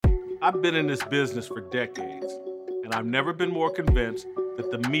I've been in this business for decades, and I've never been more convinced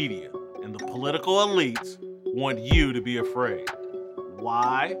that the media and the political elites want you to be afraid.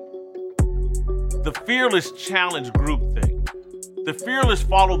 Why? The fearless challenge groupthink. The fearless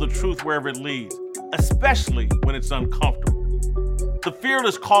follow the truth wherever it leads, especially when it's uncomfortable. The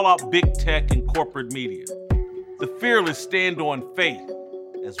fearless call out big tech and corporate media. The fearless stand on faith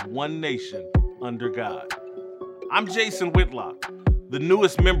as one nation under God. I'm Jason Whitlock, the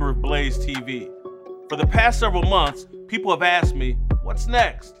newest member of Blaze TV. For the past several months, people have asked me, what's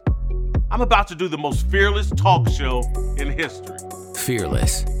next? I'm about to do the most fearless talk show in history.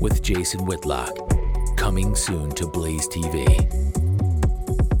 Fearless with Jason Whitlock, coming soon to Blaze TV.